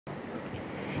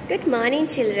Good morning,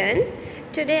 children.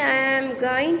 Today I am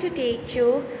going to teach you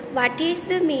what is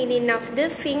the meaning of the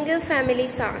Finger Family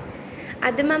song.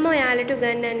 අද මම ඔයාලට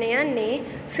උගන්වන්න යන්නේ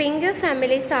Finger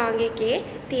Family song එකේ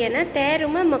තියෙන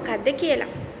තේරුම මොකක්ද කියලා.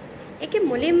 ඒකේ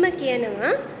මුලින්ම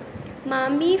කියනවා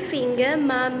Mommy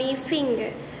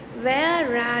finger,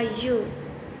 where are you?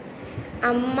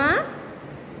 අම්මා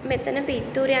මෙතන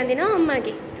පිටුරේ අඳිනවා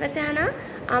අම්මාගේ. ඊට පස්සේ අහනවා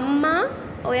අම්මා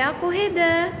ඔයා කොහෙද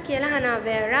කියලා අහනවා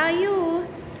where are you?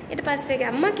 ඊට පස්සේ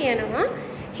අම්මා කියනවා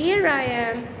here I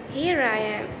am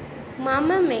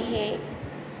මම මෙහෙ.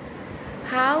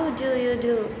 How do you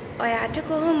do? ඔයාට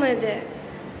කොහොමද?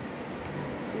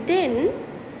 Then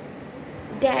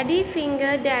daddy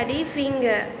finger,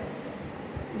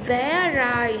 where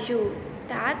are you?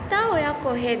 තාත්තා ඔයා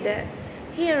කොහෙද?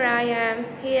 Here I am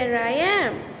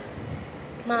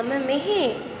මම මෙහෙ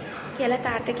කියලා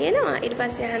තාත්තා කියනවා. ඊට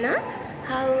පස්සේ අහනවා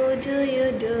how do you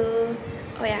do?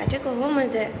 ඔයාට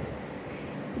කොහොමද?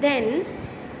 Then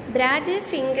brother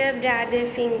finger,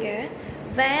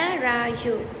 where are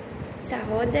you?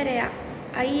 සහෝදරයා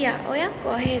අයියා ඔයා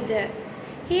කොහෙද?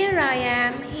 Here I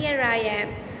am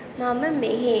මම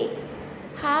මෙහෙ.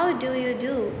 How do you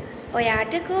do?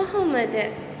 ඔයාට කොහොමද?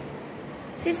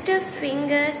 Sister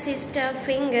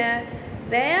finger,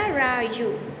 where are you?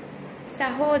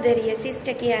 සහෝදරිය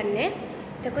sister කියන්නේ.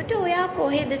 එතකොට ඔයා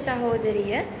කොහෙද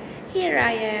සහෝදරිය? Here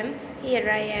I am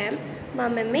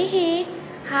මම මෙහෙ.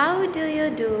 How do you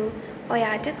do?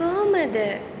 ඔයාට කොහොමද?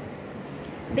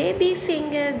 Baby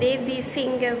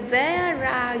finger, where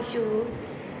are you?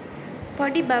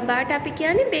 පොඩි බබාට අපි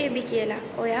කියන්නේ baby කියලා.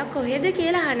 ඔයා කොහෙද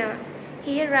කියලා අහනවා.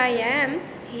 Here I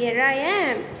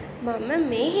am මම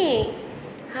මෙහෙ.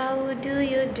 How do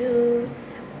you do?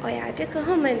 ඔයාට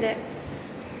කොහොමද?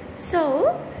 So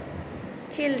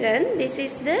children, this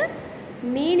is the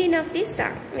meaning of this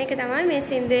song. මේක තමයි මේ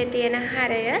සින්දුවේ තියෙන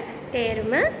හරය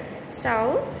තේරුම. So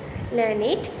learn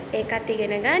it. ඒකත්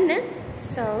ඉගෙන ගන්න.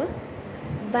 So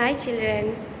bye children.